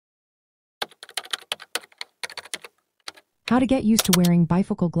How to get used to wearing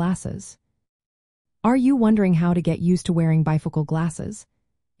bifocal glasses. Are you wondering how to get used to wearing bifocal glasses?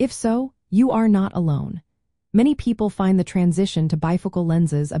 If so, you are not alone. Many people find the transition to bifocal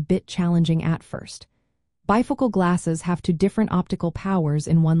lenses a bit challenging at first. Bifocal glasses have two different optical powers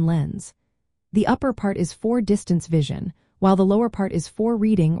in one lens. The upper part is for distance vision, while the lower part is for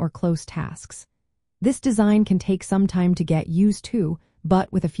reading or close tasks. This design can take some time to get used to, but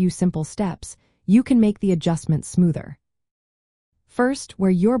with a few simple steps, you can make the adjustment smoother. First, wear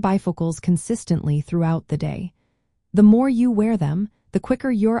your bifocals consistently throughout the day. The more you wear them, the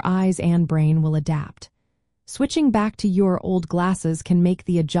quicker your eyes and brain will adapt. Switching back to your old glasses can make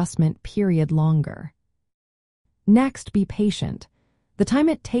the adjustment period longer. Next, be patient. The time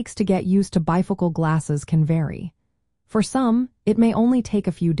it takes to get used to bifocal glasses can vary. For some, it may only take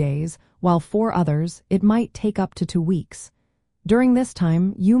a few days, while for others, it might take up to 2 weeks. During this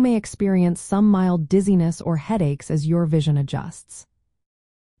time, you may experience some mild dizziness or headaches as your vision adjusts.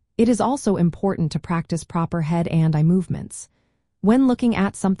 It is also important to practice proper head and eye movements. When looking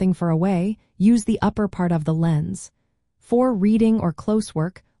at something far away, use the upper part of the lens. For reading or close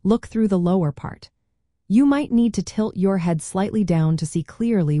work, look through the lower part. You might need to tilt your head slightly down to see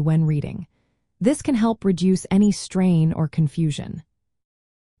clearly when reading. This can help reduce any strain or confusion.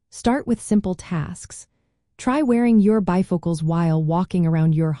 Start with simple tasks. Try wearing your bifocals while walking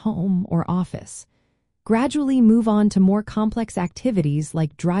around your home or office. Gradually move on to more complex activities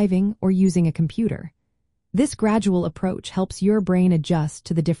like driving or using a computer. This gradual approach helps your brain adjust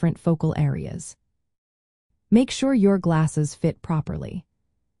to the different focal areas. Make sure your glasses fit properly.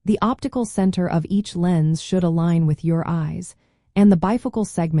 The optical center of each lens should align with your eyes, and the bifocal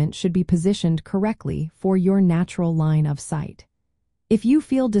segment should be positioned correctly for your natural line of sight. If you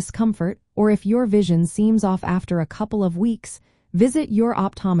feel discomfort or if your vision seems off after a couple of weeks, visit your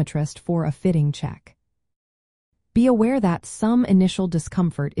optometrist for a fitting check. Be aware that some initial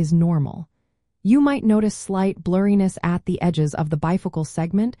discomfort is normal. You might notice slight blurriness at the edges of the bifocal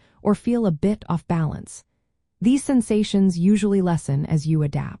segment or feel a bit off balance. These sensations usually lessen as you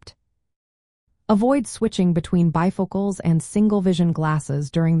adapt. Avoid switching between bifocals and single-vision glasses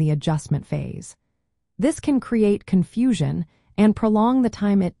during the adjustment phase. This can create confusion and prolong the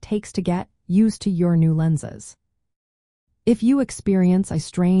time it takes to get used to your new lenses. If you experience eye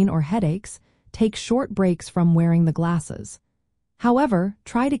strain or headaches, take short breaks from wearing the glasses. However,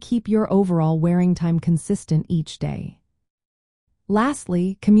 try to keep your overall wearing time consistent each day.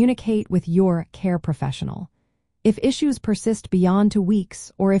 Lastly, communicate with your care professional. If issues persist beyond 2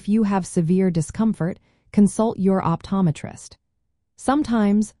 weeks or if you have severe discomfort, consult your optometrist.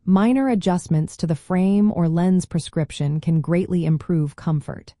 Sometimes, minor adjustments to the frame or lens prescription can greatly improve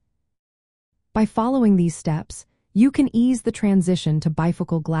comfort. By following these steps, you can ease the transition to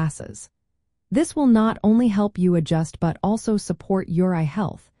bifocal glasses. This will not only help you adjust but also support your eye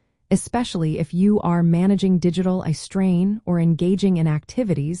health, especially if you are managing digital eye strain or engaging in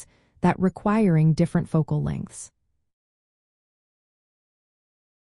activities that requiring different focal lengths.